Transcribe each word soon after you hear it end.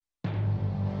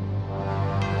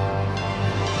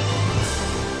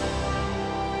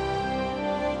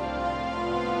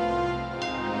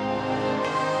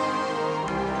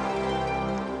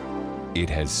It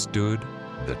has stood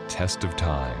the test of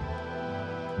time.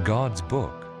 God's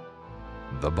book,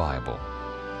 the Bible,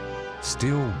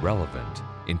 still relevant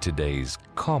in today's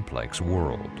complex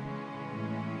world.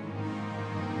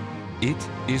 It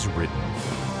is written,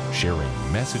 sharing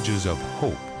messages of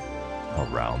hope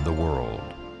around the world.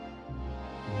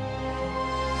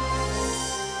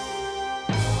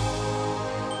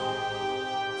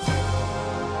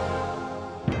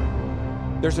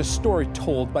 There's a story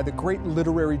told by the great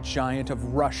literary giant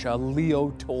of Russia,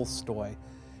 Leo Tolstoy.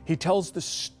 He tells the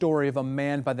story of a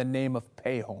man by the name of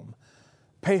Pahom.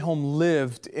 Pahom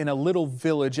lived in a little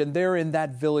village, and there in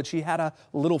that village he had a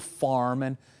little farm,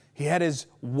 and he had his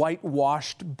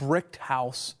whitewashed bricked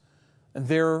house. And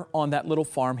there on that little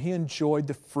farm he enjoyed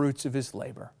the fruits of his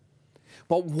labor.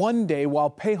 But one day while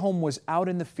Pahom was out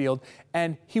in the field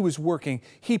and he was working,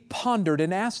 he pondered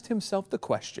and asked himself the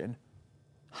question,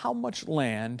 how much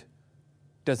land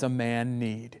does a man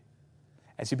need?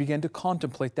 As he began to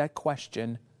contemplate that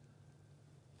question,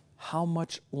 how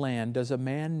much land does a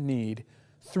man need?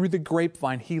 Through the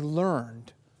grapevine, he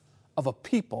learned of a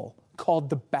people called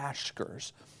the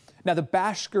Bashkirs. Now, the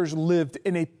Bashkirs lived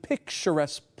in a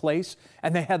picturesque place,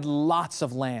 and they had lots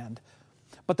of land.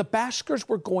 But the Bashkirs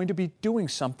were going to be doing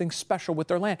something special with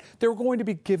their land. They were going to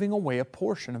be giving away a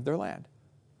portion of their land.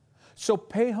 So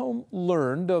Pahom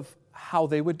learned of how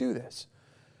they would do this.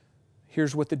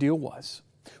 Here's what the deal was.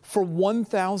 For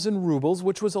 1,000 rubles,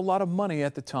 which was a lot of money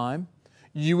at the time,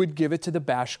 you would give it to the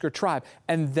Bashkir tribe,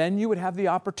 and then you would have the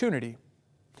opportunity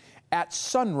at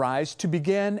sunrise to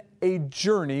begin a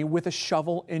journey with a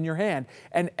shovel in your hand.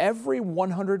 And every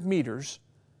 100 meters,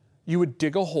 you would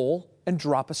dig a hole and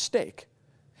drop a stake.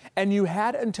 And you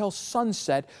had until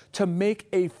sunset to make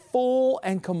a full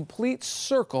and complete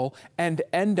circle and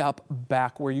end up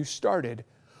back where you started.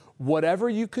 Whatever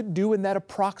you could do in that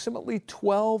approximately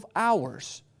 12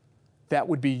 hours, that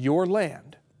would be your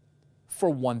land for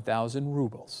 1,000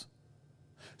 rubles.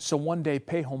 So one day,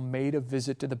 Pahom made a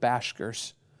visit to the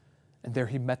Bashkirs, and there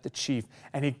he met the chief,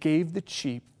 and he gave the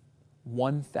chief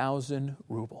 1,000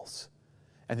 rubles.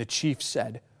 And the chief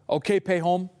said, okay,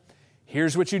 Pahom,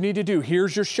 here's what you need to do.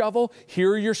 Here's your shovel.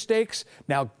 Here are your stakes.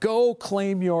 Now go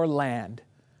claim your land.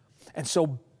 And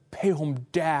so Pahom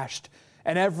dashed,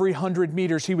 and every 100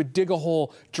 meters he would dig a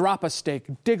hole, drop a stake,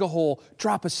 dig a hole,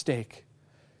 drop a stake.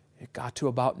 It got to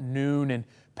about noon, and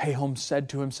Pahom said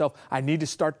to himself, I need to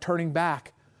start turning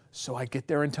back so I get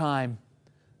there in time.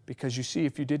 Because you see,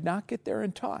 if you did not get there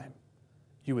in time,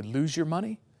 you would lose your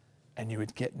money and you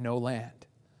would get no land.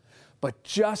 But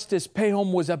just as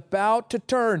Pahom was about to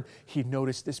turn, he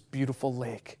noticed this beautiful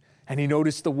lake. And he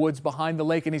noticed the woods behind the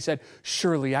lake, and he said,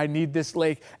 surely I need this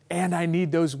lake and I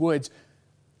need those woods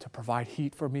to provide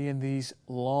heat for me in these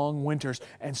long winters.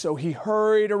 And so he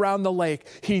hurried around the lake.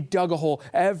 He dug a hole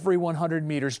every 100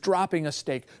 meters, dropping a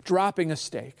stake.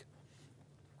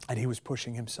 And he was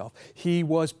pushing himself. He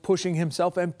was pushing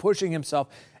himself and pushing himself.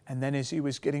 And then as he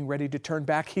was getting ready to turn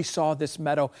back, he saw this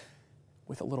meadow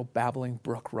with a little babbling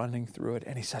brook running through it.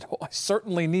 And he said, oh, I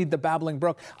certainly need the babbling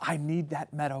brook. I need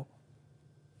that meadow.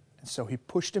 And so he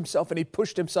pushed himself and he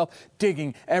pushed himself,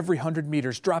 digging every 100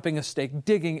 meters, dropping a stake,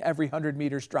 digging every 100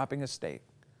 meters, dropping a stake.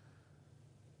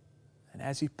 And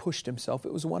as he pushed himself,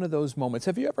 it was one of those moments.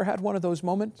 Have you ever had one of those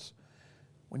moments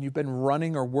when you've been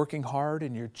running or working hard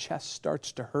and your chest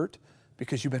starts to hurt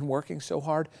because you've been working so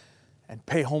hard? And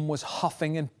Pahom was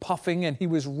huffing and puffing, and he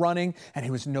was running, and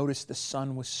he was noticed the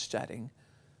sun was setting.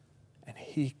 And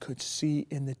he could see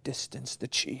in the distance the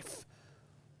chief.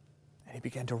 And he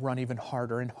began to run even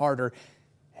harder and harder.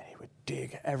 And he would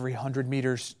dig every 100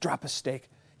 meters, drop a stake.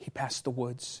 He passed the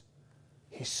woods.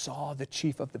 He saw the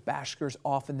chief of the Bashkirs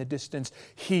off in the distance.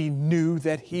 He knew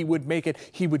that he would make it.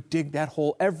 He would dig that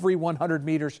hole every 100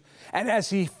 meters. And as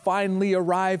he finally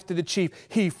arrived to the chief,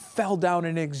 he fell down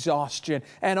in exhaustion.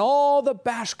 And all the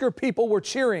Bashkir people were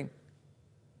cheering.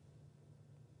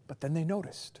 But then they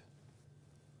noticed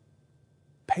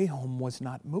Pahom was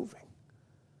not moving.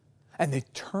 And they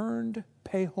turned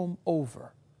Pahom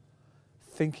over,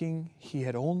 thinking he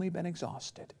had only been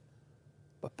exhausted.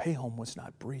 But Pahom was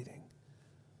not breathing.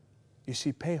 You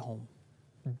see, Pahom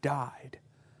died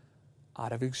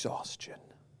out of exhaustion.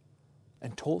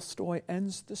 And Tolstoy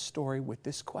ends the story with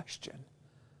this question: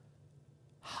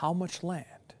 how much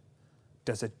land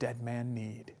does a dead man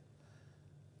need?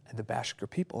 And the Bashkir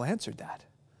people answered that.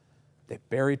 They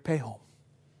buried Pahom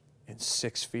in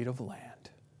 6 feet of land.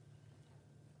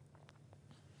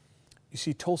 You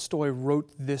see, Tolstoy wrote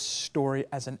this story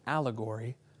as an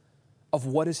allegory of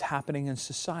what is happening in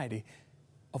society,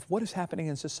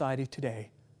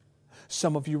 today.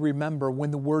 Some of you remember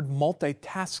when the word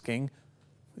multitasking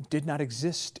did not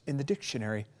exist in the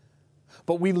dictionary.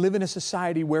 But we live in a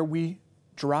society where we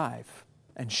drive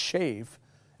and shave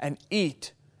and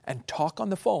eat and talk on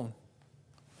the phone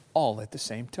all at the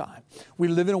same time. We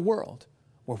live in a world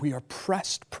where we are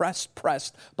pressed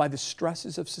by the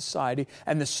stresses of society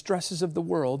and the stresses of the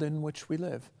world in which we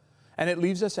live. And it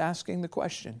leaves us asking the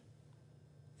question,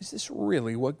 is this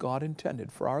really what God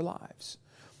intended for our lives?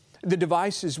 The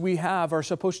devices we have are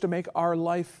supposed to make our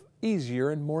life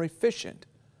easier and more efficient.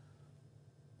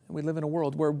 And we live in a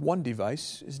world where one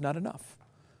device is not enough.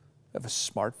 We have a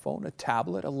smartphone, a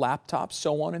tablet, a laptop,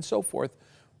 so on and so forth.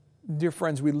 Dear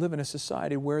friends, we live in a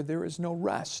society where there is no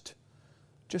rest.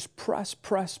 Just press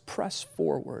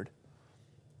forward.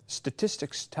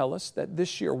 Statistics tell us that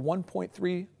this year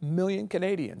 1.3 million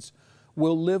Canadians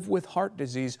will live with heart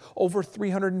disease. Over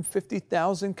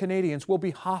 350,000 Canadians will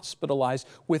be hospitalized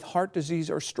with heart disease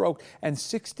or stroke, and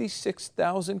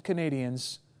 66,000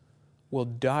 Canadians will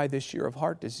die this year of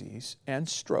heart disease and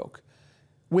stroke,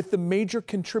 with the major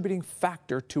contributing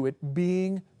factor to it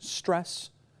being stress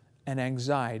and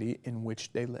anxiety in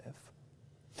which they live.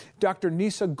 Dr.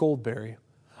 Nisa Goldberry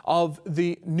of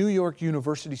the New York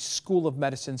University School of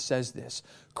Medicine says this: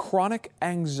 chronic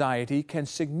anxiety can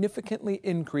significantly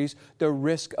increase the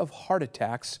risk of heart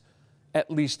attacks, at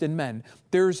least in men.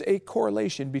 There's a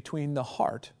correlation between the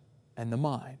heart and the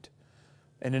mind.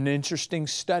 In an interesting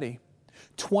study,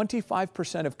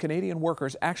 25% of Canadian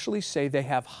workers actually say they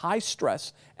have high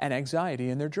stress and anxiety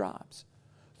in their jobs.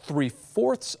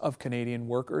 3/4 of Canadian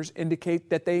workers indicate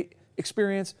that they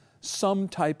experience some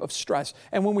type of stress.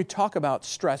 And when we talk about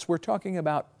stress, we're talking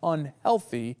about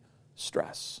unhealthy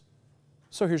stress.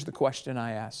 So here's the question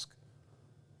I ask: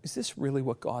 is this really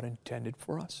what God intended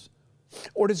for us?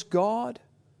 Or does God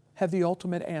have the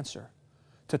ultimate answer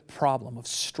to the problem of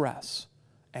stress,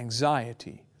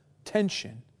 anxiety,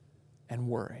 tension, and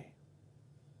worry?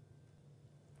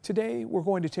 Today, we're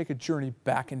going to take a journey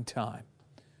back in time.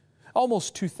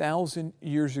 Almost 2,000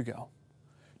 years ago.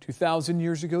 2,000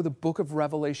 years ago, the book of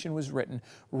Revelation was written.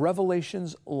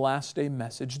 Revelation's last day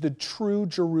message, the true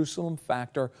Jerusalem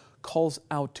factor, calls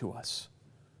out to us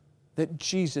that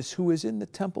Jesus, who is in the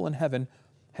temple in heaven,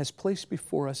 has placed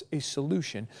before us a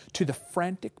solution to the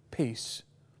frantic pace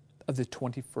of the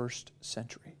 21st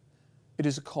century. It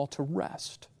is a call to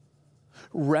rest.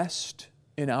 Rest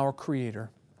in our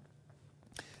Creator.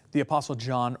 The Apostle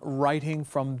John, writing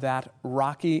from that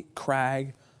rocky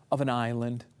crag of an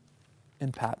island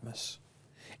in Patmos,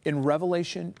 in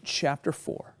Revelation chapter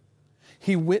 4,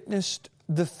 he witnessed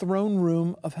the throne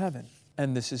room of heaven,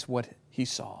 and this is what he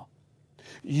saw.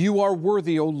 You are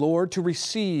worthy, O Lord, to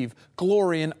receive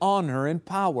glory and honor and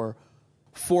power,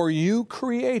 for you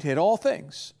created all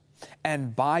things,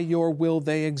 and by your will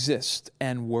they exist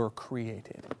and were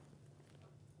created.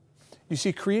 You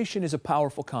see, creation is a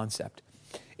powerful concept.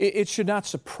 It should not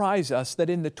surprise us that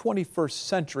in the 21st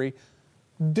century,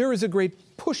 there is a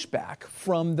great pushback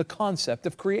from the concept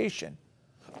of creation.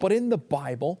 But in the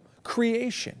Bible,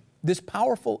 creation, this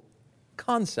powerful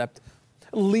concept,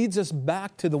 leads us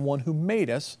back to the one who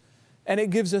made us, and it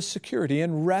gives us security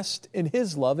and rest in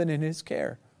His love and in His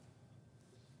care.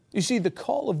 You see, the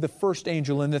call of the first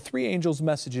angel and the three angels'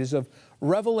 messages of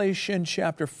Revelation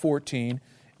chapter 14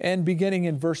 and beginning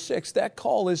in verse 6, that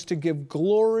call is to give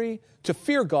glory, to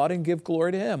fear God and give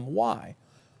glory to Him. Why?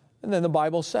 And then the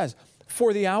Bible says,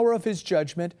 for the hour of His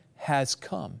judgment has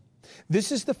come.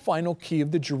 This is the final key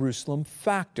of the Jerusalem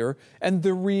factor, and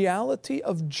the reality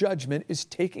of judgment is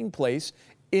taking place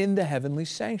in the heavenly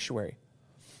sanctuary.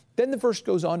 Then the verse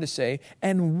goes on to say,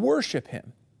 and worship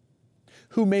Him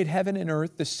who made heaven and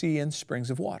earth, the sea and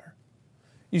springs of water.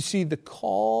 You see, the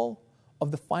call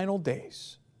of the final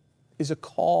days is a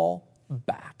call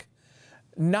back.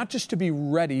 Not just to be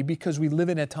ready because we live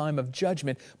in a time of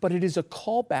judgment, but it is a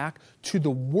call back to the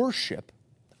worship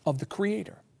of the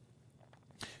Creator.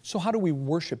 So how do we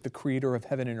worship the Creator of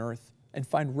heaven and earth and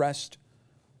find rest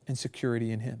and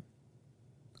security in Him?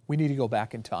 We need to go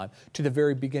back in time, to the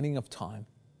very beginning of time.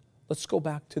 Let's go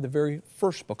back to the very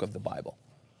first book of the Bible.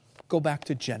 Go back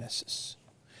to Genesis.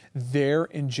 There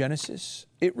in Genesis,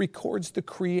 it records the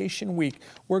creation week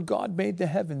where God made the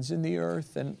heavens and the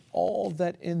earth and all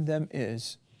that in them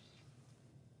is.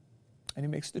 And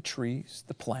He makes the trees,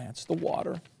 the plants, the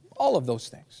water, all of those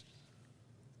things.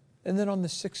 And then on the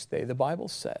sixth day, the Bible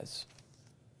says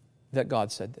that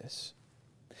God said this: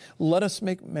 let us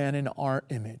make man in our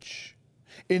image.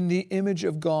 In the image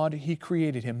of God, He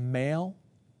created him. Male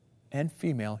and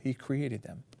female, He created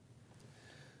them.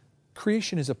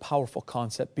 Creation is a powerful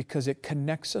concept because it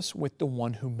connects us with the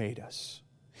one who made us.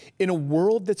 In a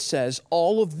world that says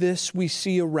all of this we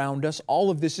see around us, all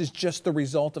of this is just the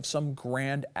result of some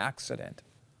grand accident,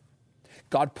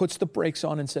 God puts the brakes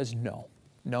on and says, no.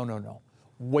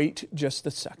 Wait just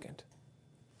a second.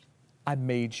 I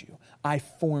made you. I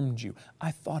formed you.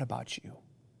 I thought about you.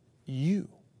 You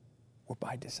were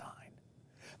by design.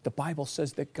 The Bible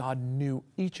says that God knew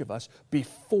each of us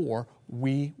before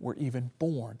we were even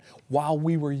born, while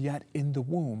we were yet in the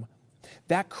womb.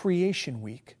 That creation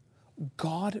week,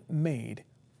 God made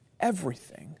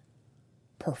everything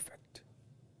perfect.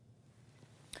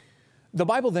 The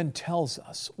Bible then tells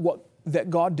us that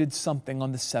God did something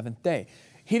on the seventh day.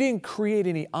 He didn't create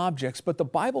any objects, but the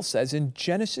Bible says in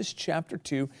Genesis chapter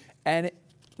 2 and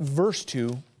verse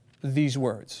 2 these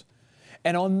words,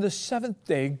 "And on the seventh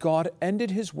day God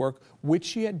ended his work which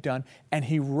he had done, and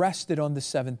he rested on the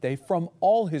seventh day from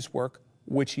all his work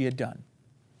which he had done."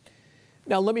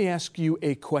 Now let me ask you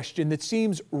a question that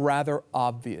seems rather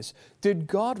obvious. Did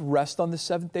God rest on the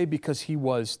seventh day because he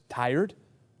was tired?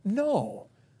 No.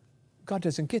 God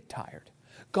doesn't get tired.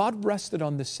 God rested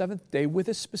on the seventh day with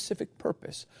a specific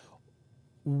purpose.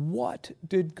 What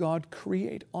did God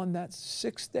create on that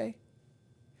sixth day?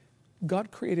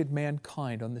 God created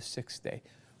mankind on the sixth day.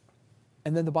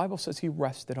 And then the Bible says he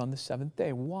rested on the seventh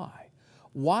day. Why?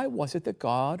 Why was it that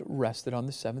God rested on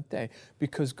the seventh day?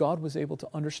 Because God was able to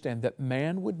understand that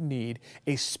man would need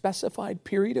a specified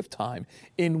period of time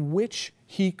in which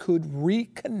he could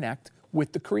reconnect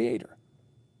with the Creator.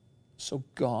 So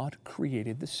God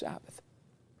created the Sabbath,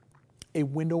 a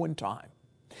window in time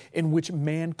in which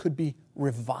man could be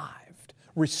revived,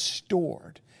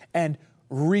 restored, and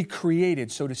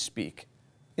recreated, so to speak,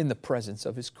 in the presence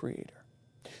of his Creator.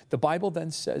 The Bible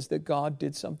then says that God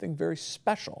did something very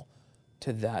special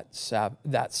to that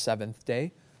seventh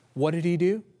day. What did he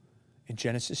do? In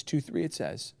Genesis 2:3 it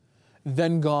says,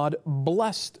 "Then God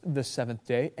blessed the seventh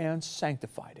day and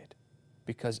sanctified it,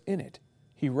 because in it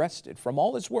he rested from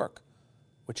all his work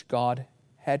which God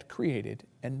had created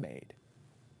and made."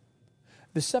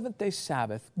 The seventh-day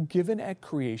Sabbath given at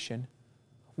creation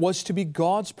was to be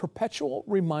God's perpetual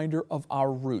reminder of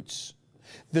our roots.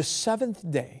 The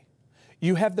seventh day,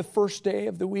 you have the first day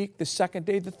of the week, the second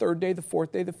day, the third day, the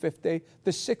fourth day, the fifth day,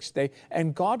 the sixth day,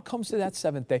 and God comes to that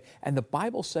seventh day, and the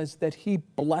Bible says that he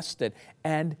blessed it,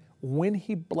 and when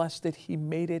he blessed it, he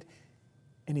made it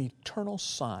an eternal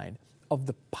sign of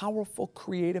the powerful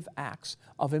creative acts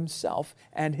of himself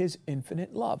and his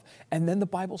infinite love. And then the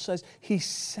Bible says he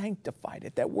sanctified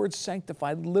it. That word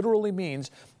sanctified literally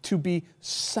means to be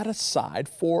set aside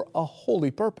for a holy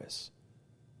purpose.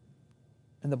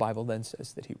 And the Bible then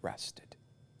says that he rested.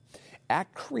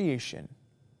 At creation,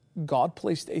 God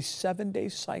placed a 7-day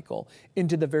cycle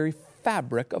into the very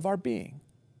fabric of our being.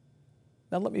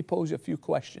 Now let me pose a few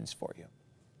questions for you.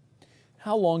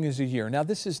 How long is a year? Now,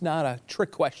 this is not a trick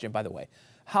question, by the way.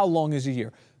 How long is a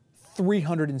year?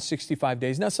 365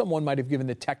 days. Now, someone might have given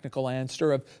the technical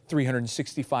answer of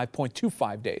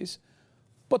 365.25 days.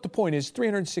 But the point is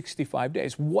 365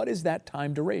 days. What is that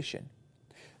time duration?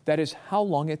 That is how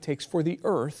long it takes for the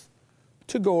earth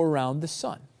to go around the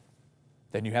sun.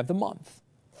 Then you have the month,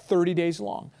 30 days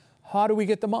long. How do we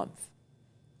get the month?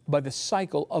 By the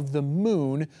cycle of the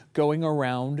moon going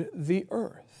around the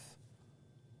earth.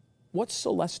 What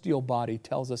celestial body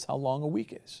tells us how long a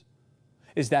week is?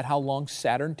 Is that how long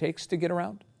Saturn takes to get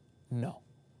around? No.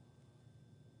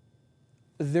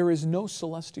 There is no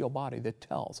celestial body that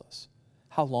tells us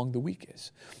how long the week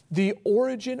is. The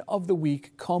origin of the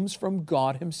week comes from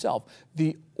God himself.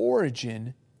 The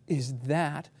origin is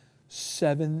that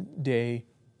 7-day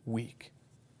week.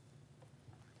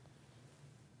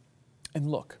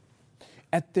 And look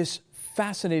at this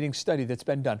fascinating study that's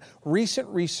been done. Recent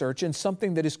research in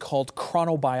something that is called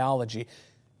chronobiology.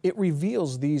 It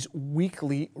reveals these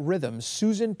weekly rhythms.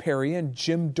 Susan Perry and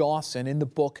Jim Dawson in the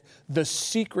book, The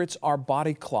Secrets Our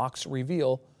Body Clocks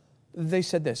Reveal, they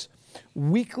said this: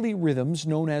 weekly rhythms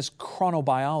known as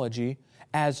chronobiology,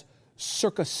 as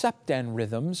circumseptan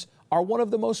rhythms, are one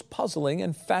of the most puzzling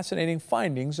and fascinating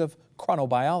findings of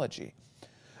chronobiology.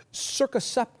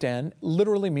 Circumseptan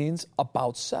literally means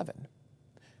about 7.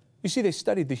 You see, they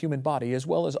studied the human body as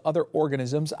well as other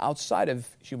organisms outside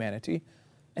of humanity.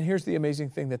 And here's the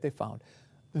amazing thing that they found.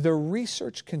 The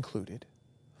research concluded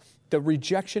the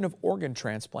rejection of organ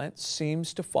transplant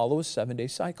seems to follow a 7-day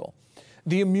cycle.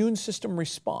 The immune system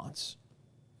response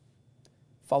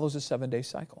follows a 7-day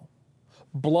cycle.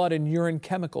 Blood and urine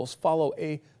chemicals follow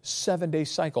a 7-day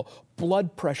cycle.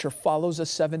 Blood pressure follows a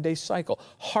 7-day cycle.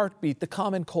 Heartbeat, the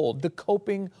common cold, the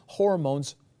coping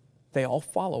hormones, they all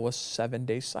follow a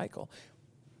 7-day cycle.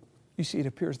 You see, it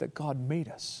appears that God made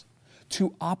us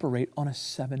to operate on a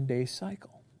 7-day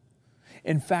cycle.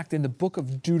 In fact, in the book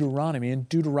of Deuteronomy, in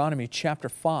Deuteronomy chapter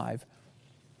 5,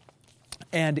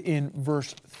 and in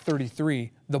verse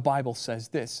 33, the Bible says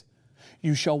this,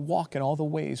 "You shall walk in all the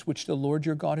ways which the Lord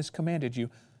your God has commanded you,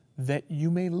 that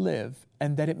you may live,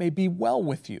 and that it may be well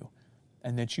with you,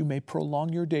 and that you may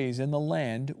prolong your days in the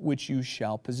land which you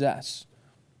shall possess."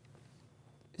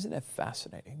 Isn't that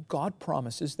fascinating? God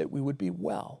promises that we would be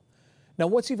well. Now,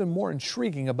 what's even more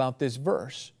intriguing about this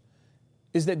verse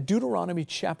is that Deuteronomy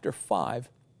chapter 5,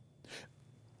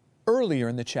 earlier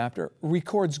in the chapter,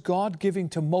 records God giving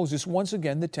to Moses once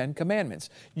again the 10 Commandments.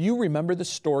 You remember the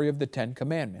story of the 10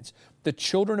 Commandments. The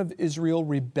children of Israel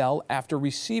rebel after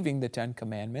receiving the 10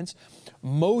 Commandments.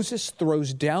 Moses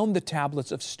throws down the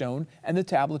tablets of stone, and the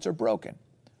tablets are broken.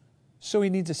 So he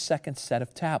needs a second set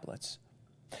of tablets.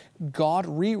 God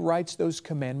rewrites those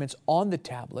commandments on the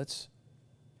tablets,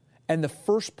 and the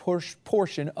first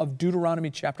portion of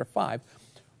Deuteronomy chapter 5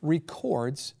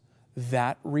 records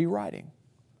that rewriting.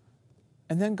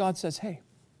 And then God says, hey,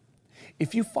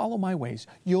 if you follow my ways,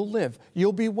 you'll live,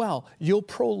 you'll be well, you'll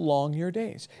prolong your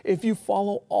days. If you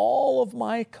follow all of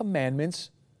my commandments,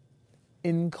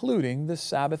 including the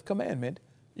Sabbath commandment,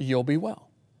 you'll be well.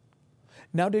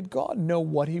 Now, did God know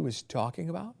what he was talking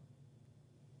about?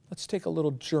 Let's take a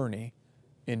little journey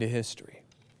into history.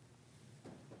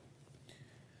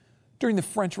 During the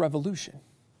French Revolution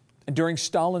and during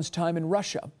Stalin's time in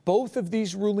Russia, both of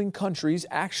these ruling countries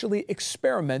actually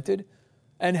experimented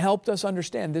and helped us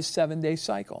understand this 7-day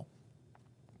cycle.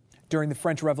 During the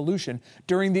French Revolution,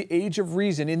 during the Age of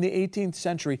Reason in the 18th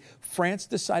century, France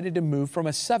decided to move from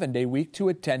a 7-day week to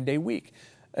a 10-day week.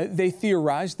 They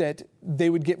theorized that they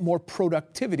would get more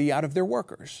productivity out of their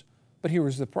workers. But here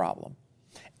was the problem.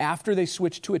 After they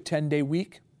switched to a 10-day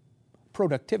week,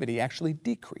 productivity actually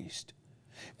decreased.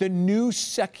 The new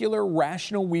secular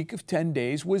rational week of 10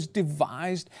 days was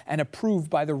devised and approved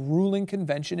by the ruling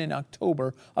convention in October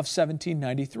of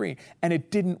 1793, and it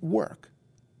didn't work.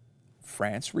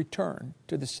 France returned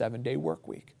to the 7-day work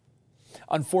week.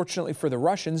 Unfortunately for the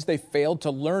Russians, they failed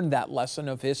to learn that lesson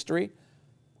of history,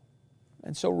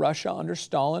 and so Russia under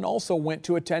Stalin also went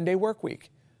to a 10-day work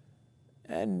week.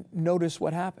 And notice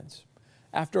what happens.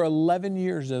 After 11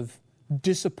 years of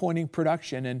disappointing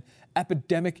production and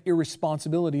epidemic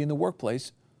irresponsibility in the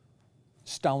workplace,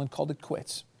 Stalin called it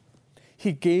quits.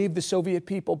 He gave the Soviet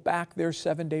people back their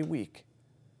 7-day week.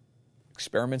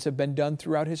 Experiments have been done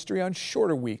throughout history on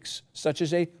shorter weeks, such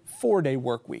as a 4-day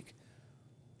work week.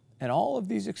 And all of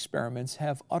these experiments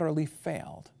have utterly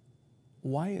failed.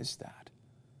 Why is that?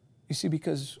 You see,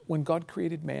 because when God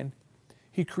created man,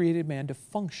 he created man to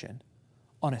function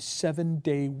on a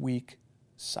 7-day week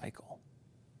cycle.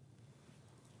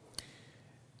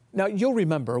 Now, you'll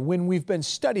remember when we've been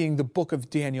studying the book of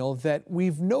Daniel that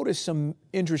we've noticed some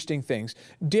interesting things.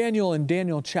 Daniel in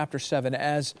Daniel chapter 7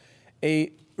 as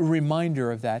a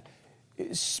reminder of that.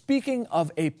 Speaking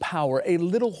of a power, a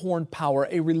little horn power,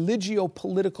 a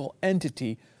religio-political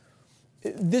entity,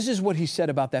 this is what he said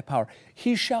about that power.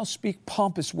 He shall speak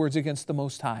pompous words against the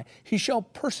Most High. He shall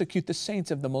persecute the saints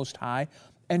of the Most High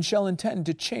and shall intend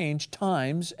to change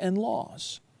times and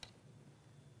laws.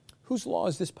 Whose law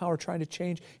is this power trying to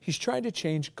change? He's trying to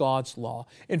change God's law.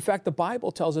 In fact, the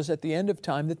Bible tells us at the end of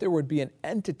time that there would be an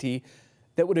entity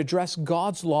that would address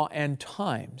God's law and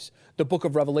times. The book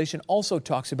of Revelation also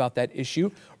talks about that issue.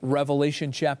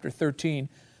 Revelation chapter 13,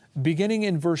 beginning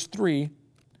in verse 3,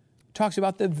 talks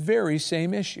about the very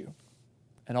same issue.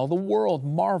 And all the world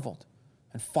marveled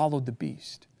and followed the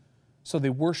beast. So they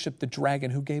worshiped the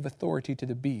dragon who gave authority to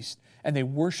the beast. And they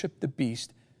worshiped the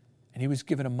beast, and he was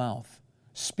given a mouth,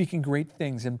 speaking great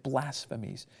things and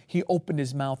blasphemies. He opened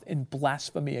his mouth in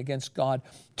blasphemy against God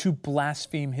to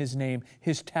blaspheme his name,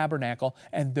 his tabernacle,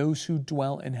 and those who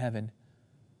dwell in heaven.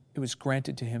 It was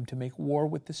granted to him to make war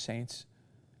with the saints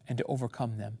and to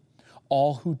overcome them.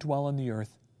 All who dwell on the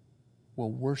earth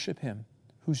will worship him,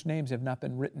 whose names have not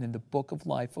been written in the book of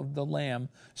life of the Lamb,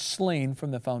 slain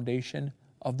from the foundation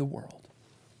of the world.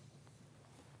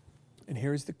 And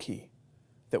here is the key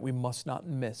that we must not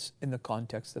miss in the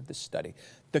context of this study.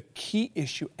 The key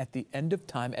issue at the end of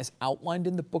time, as outlined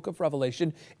in the book of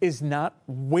Revelation, is not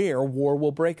where war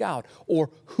will break out, or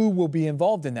who will be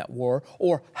involved in that war,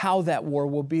 or how that war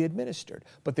will be administered.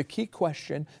 But the key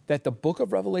question that the book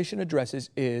of Revelation addresses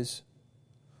is,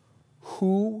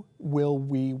 who will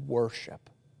we worship?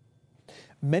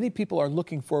 Many people are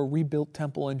looking for a rebuilt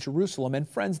temple in Jerusalem, and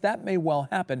friends, that may well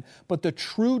happen, but the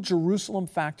true Jerusalem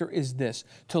factor is this: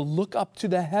 to look up to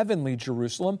the heavenly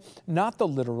Jerusalem, not the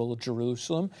literal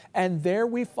Jerusalem, and there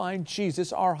we find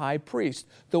Jesus, our high priest,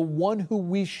 the one who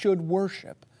we should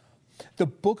worship. The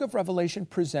book of Revelation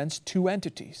presents two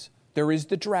entities, There is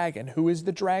the dragon. Who is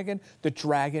the dragon? The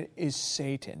dragon is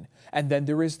Satan. And then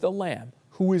there is the Lamb.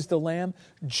 Who is the Lamb?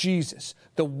 Jesus,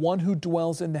 the one who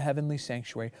dwells in the heavenly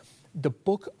sanctuary. The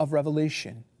book of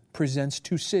Revelation presents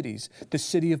two cities, the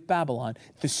city of Babylon,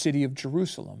 the city of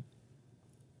Jerusalem.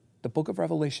 The book of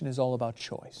Revelation is all about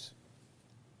choice.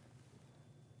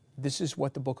 This is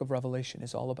what the book of Revelation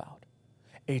is all about.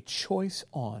 A choice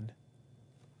on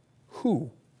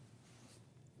who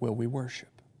will we worship.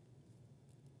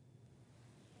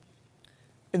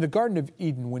 In the Garden of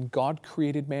Eden, when God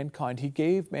created mankind, He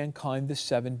gave mankind the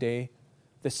seventh day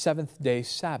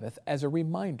Sabbath as a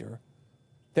reminder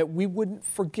that we wouldn't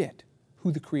forget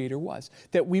who the Creator was,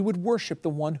 that we would worship the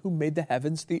one who made the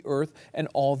heavens, the earth, and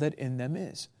all that in them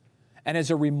is. And as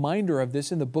a reminder of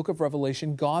this, in the book of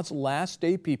Revelation, God's last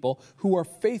day people who are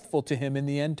faithful to Him in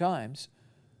the end times,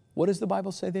 what does the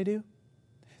Bible say they do?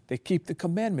 They keep the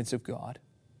commandments of God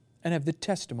and have the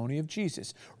testimony of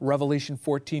Jesus. Revelation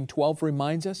 14:12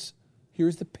 reminds us,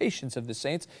 here's the patience of the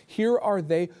saints. Here are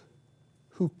they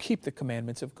who keep the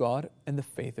commandments of God and the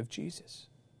faith of Jesus.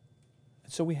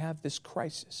 And so we have this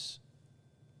crisis.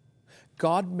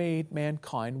 God made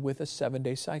mankind with a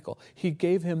 7-day cycle. He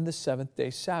gave him the seventh-day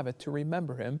Sabbath to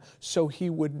remember Him so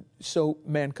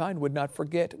mankind would not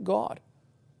forget God,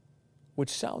 which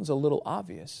sounds a little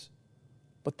obvious,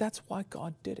 but that's why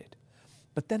God did it.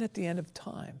 But then at the end of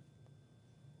time,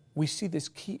 we see this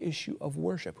key issue of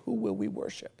worship. Who will we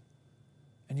worship?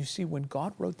 And you see, when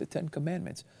God wrote the Ten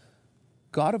Commandments,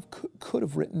 God could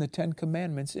have written the Ten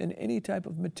Commandments in any type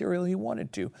of material He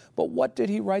wanted to. But what did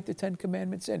He write the Ten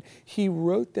Commandments in? He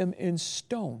wrote them in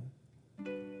stone.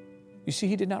 You see,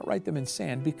 He did not write them in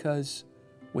sand because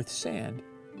with sand,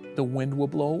 the wind will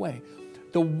blow away.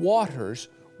 The waters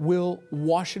will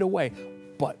wash it away.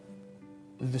 But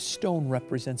the stone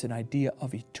represents an idea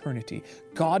of eternity.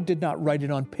 God did not write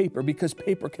it on paper because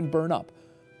paper can burn up.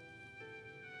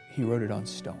 He wrote it on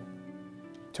stone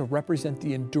to represent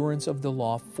the endurance of the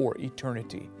law for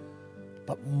eternity.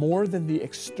 But more than the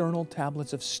external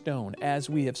tablets of stone, as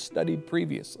we have studied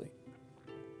previously,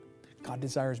 God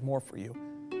desires more for you,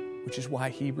 which is why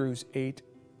Hebrews 8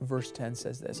 verse 10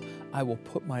 says this, I will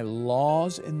put my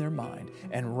laws in their mind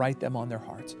and write them on their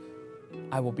hearts.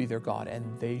 I will be their God,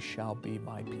 and they shall be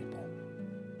my people.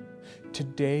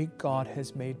 Today, God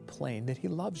has made plain that He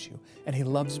loves you, and He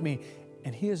loves me,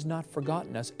 and He has not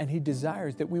forgotten us, and He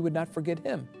desires that we would not forget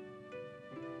Him.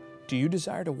 Do you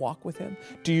desire to walk with Him?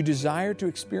 Do you desire to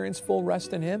experience full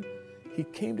rest in Him? He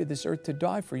came to this earth to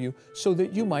die for you so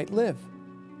that you might live.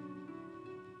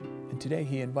 And today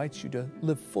He invites you to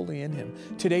live fully in Him.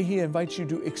 Today He invites you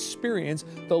to experience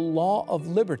the law of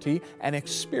liberty and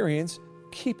experience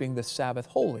keeping the Sabbath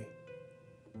holy.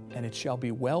 And it shall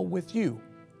be well with you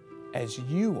as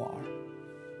you are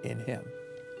in Him.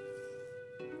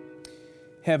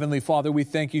 Heavenly Father, we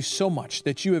thank You so much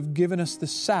that You have given us the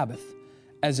Sabbath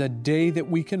as a day that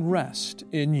we can rest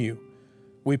in You.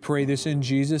 We pray this in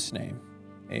Jesus' name.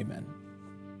 Amen.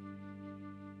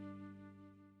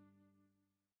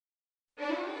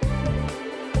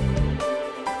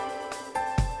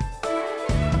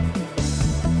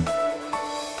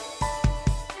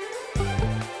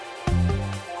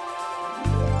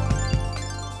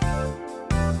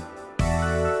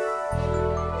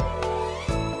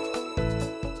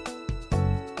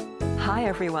 Hi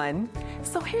everyone.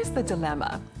 So here's the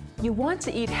dilemma. You want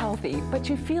to eat healthy, but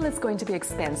you feel it's going to be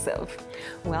expensive.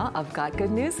 Well, I've got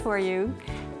good news for you.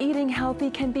 Eating healthy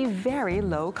can be very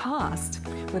low cost.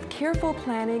 With careful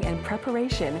planning and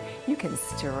preparation, you can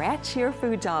stretch your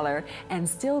food dollar and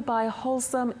still buy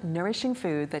wholesome, nourishing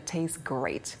food that tastes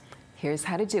great. Here's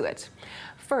how to do it.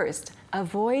 First,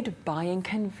 avoid buying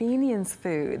convenience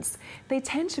foods. They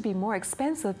tend to be more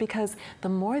expensive because the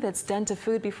more that's done to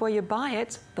food before you buy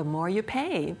it, the more you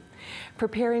pay.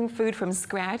 Preparing food from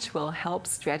scratch will help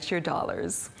stretch your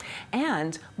dollars.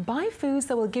 And buy foods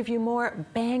that will give you more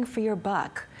bang for your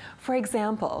buck. For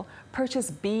example,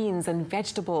 purchase beans and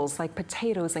vegetables like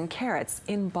potatoes and carrots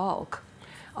in bulk.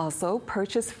 Also,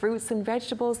 purchase fruits and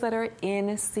vegetables that are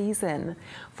in season.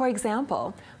 For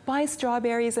example, buy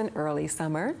strawberries in early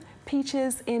summer,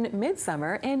 peaches in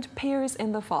midsummer, and pears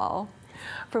in the fall.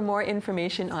 For more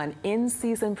information on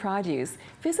in-season produce,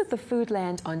 visit the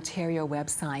Foodland Ontario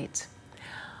website.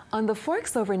 On the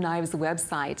Forks Over Knives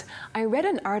website, I read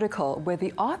an article where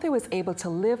the author was able to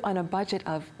live on a budget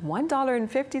of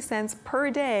 $1.50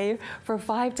 per day for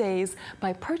 5 days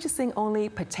by purchasing only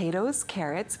potatoes,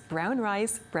 carrots, brown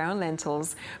rice, brown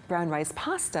lentils, brown rice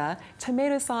pasta,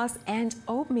 tomato sauce, and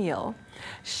oatmeal.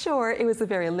 Sure, it was a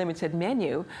very limited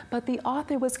menu, but the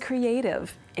author was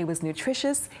creative. It was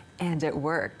nutritious and it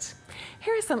worked.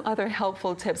 Here are some other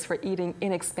helpful tips for eating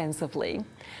inexpensively.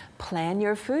 Plan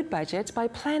your food budget by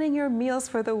planning your meals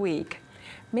for the week.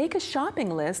 Make a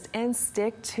shopping list and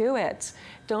stick to it.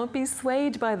 Don't be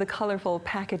swayed by the colorful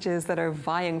packages that are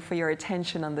vying for your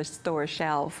attention on the store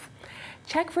shelf.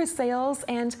 Check for sales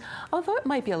and, although it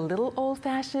might be a little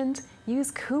old-fashioned,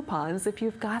 use coupons if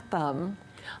you've got them.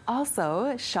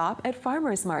 Also, shop at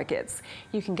farmers markets.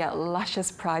 You can get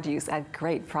luscious produce at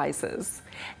great prices.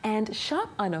 And shop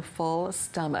on a full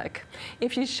stomach.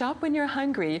 If you shop when you're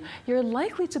hungry, you're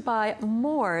likely to buy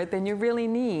more than you really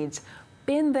need.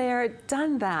 Been there,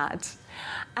 done that.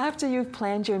 After you've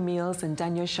planned your meals and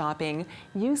done your shopping,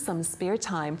 use some spare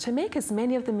time to make as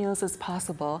many of the meals as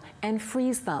possible and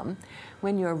freeze them.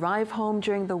 When you arrive home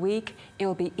during the week, it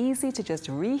will be easy to just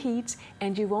reheat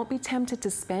and you won't be tempted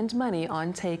to spend money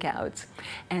on takeout.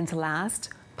 And last,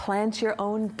 plant your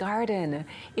own garden.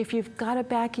 If you've got a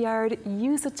backyard,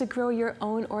 use it to grow your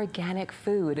own organic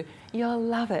food. You'll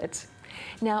love it.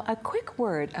 Now, a quick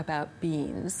word about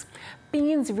beans.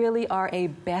 Beans really are a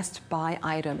best buy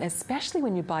item, especially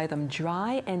when you buy them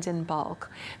dry and in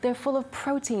bulk. They're full of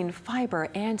protein, fiber,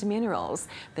 and minerals.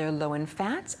 They're low in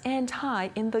fat and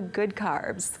high in the good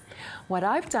carbs. What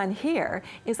I've done here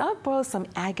is I've boiled some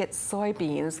agate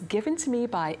soybeans given to me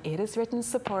by It Is Written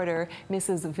supporter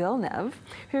Mrs. Villeneuve,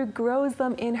 who grows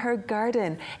them in her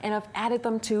garden, and I've added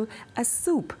them to a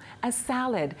soup, a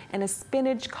salad, and a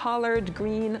spinach, collard,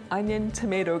 green, onion,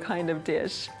 tomato kind of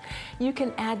dish. You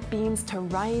can add beans to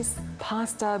rice,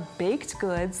 pasta, baked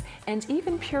goods, and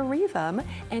even puree them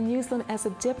and use them as a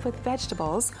dip with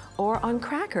vegetables or on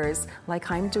crackers,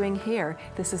 like I'm doing here.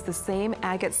 This is the same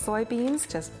agate soybeans,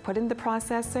 just put in the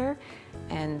processor,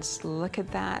 and look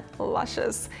at that,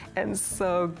 luscious and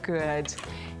so good.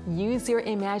 Use your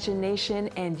imagination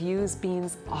and use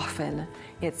beans often.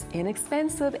 It's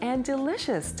inexpensive and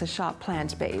delicious to shop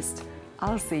plant-based.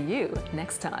 I'll see you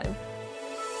next time.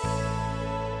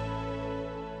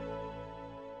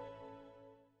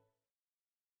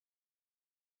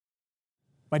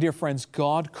 My dear friends,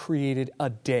 God created a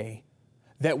day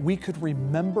that we could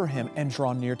remember Him and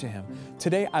draw near to Him.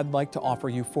 Today, I'd like to offer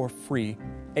you for free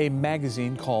a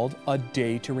magazine called A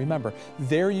Day to Remember.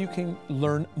 There you can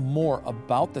learn more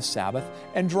about the Sabbath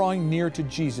and drawing near to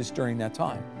Jesus during that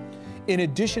time. In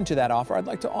addition to that offer, I'd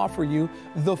like to offer you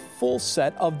the full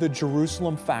set of the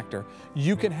Jerusalem Factor.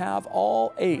 You can have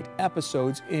all 8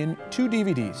 episodes in 2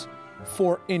 DVDs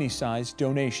for any size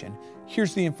donation.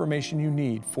 Here's the information you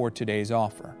need for today's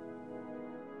offer.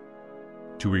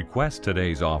 To request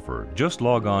today's offer, just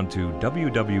log on to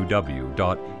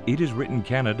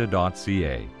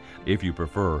www.itiswrittencanada.ca. If you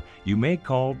prefer, you may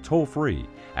call toll-free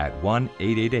at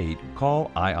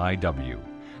 1-888-CALL-IIW.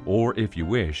 Or if you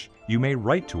wish, you may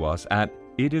write to us at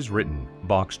It Is Written,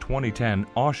 Box 2010,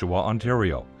 Oshawa,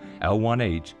 Ontario,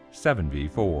 L1H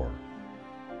 7V4.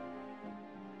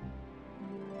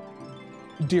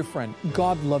 Dear friend,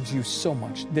 God loves you so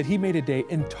much that He made a day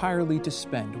entirely to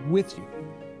spend with you,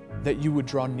 that you would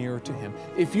draw nearer to Him.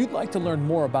 If you'd like to learn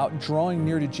more about drawing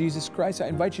near to Jesus Christ, I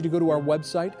invite you to go to our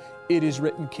website,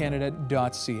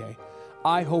 itiswrittencanada.ca.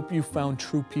 I hope you found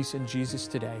true peace in Jesus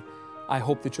today. I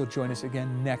hope that you'll join us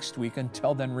again next week.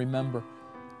 Until then, remember,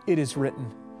 it is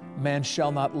written, man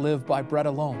shall not live by bread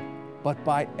alone, but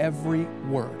by every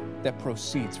word that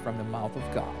proceeds from the mouth of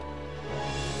God.